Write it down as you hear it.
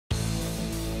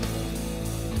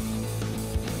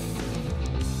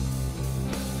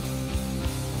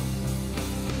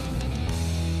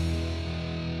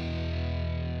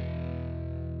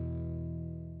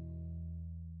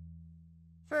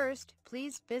First,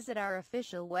 please visit our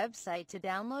official website to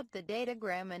download the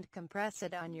datagram and compress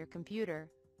it on your computer.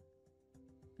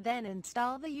 Then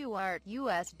install the UART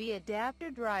USB adapter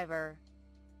driver.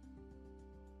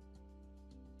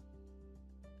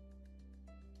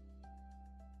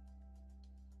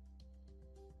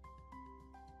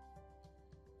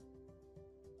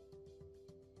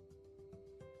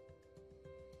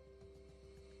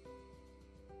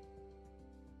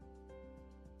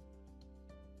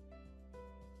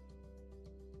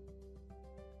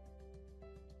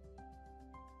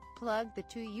 Plug the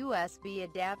two USB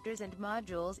adapters and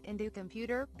modules into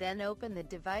computer, then open the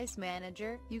device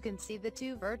manager. You can see the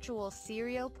two virtual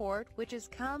serial port, which is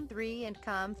COM3 and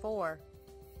COM4.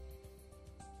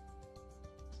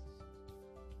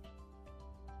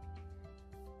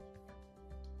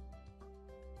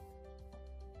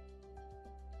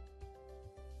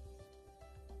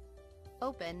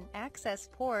 Open Access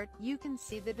port. You can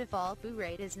see the default boot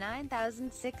rate is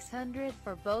 9600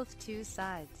 for both two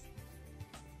sides.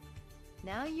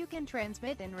 Now you can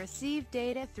transmit and receive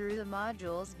data through the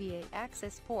modules via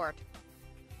access port.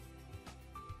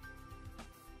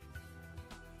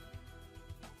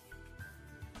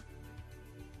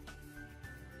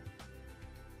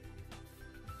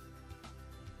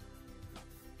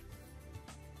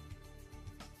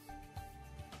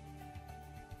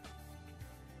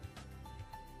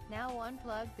 Now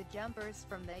unplug the jumpers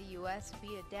from the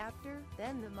USB adapter,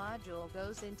 then the module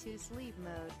goes into sleep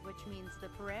mode, which means the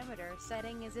parameter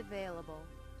setting is available.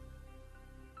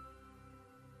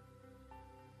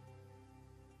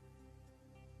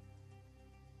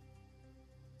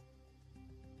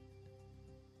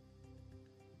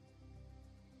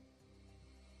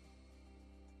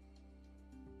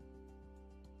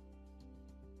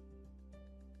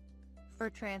 For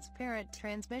transparent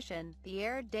transmission, the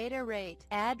air data rate,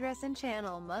 address and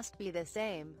channel must be the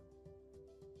same.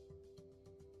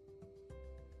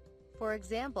 For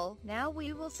example, now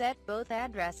we will set both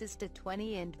addresses to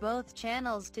 20 and both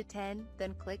channels to 10,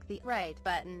 then click the Write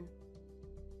button.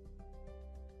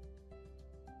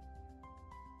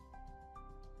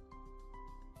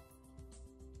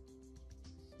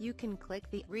 You can click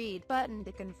the Read button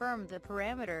to confirm the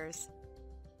parameters.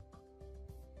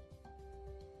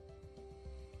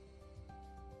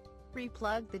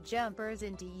 Replug the jumpers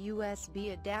into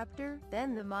USB adapter,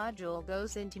 then the module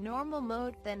goes into normal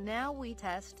mode, then now we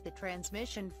test the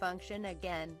transmission function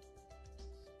again.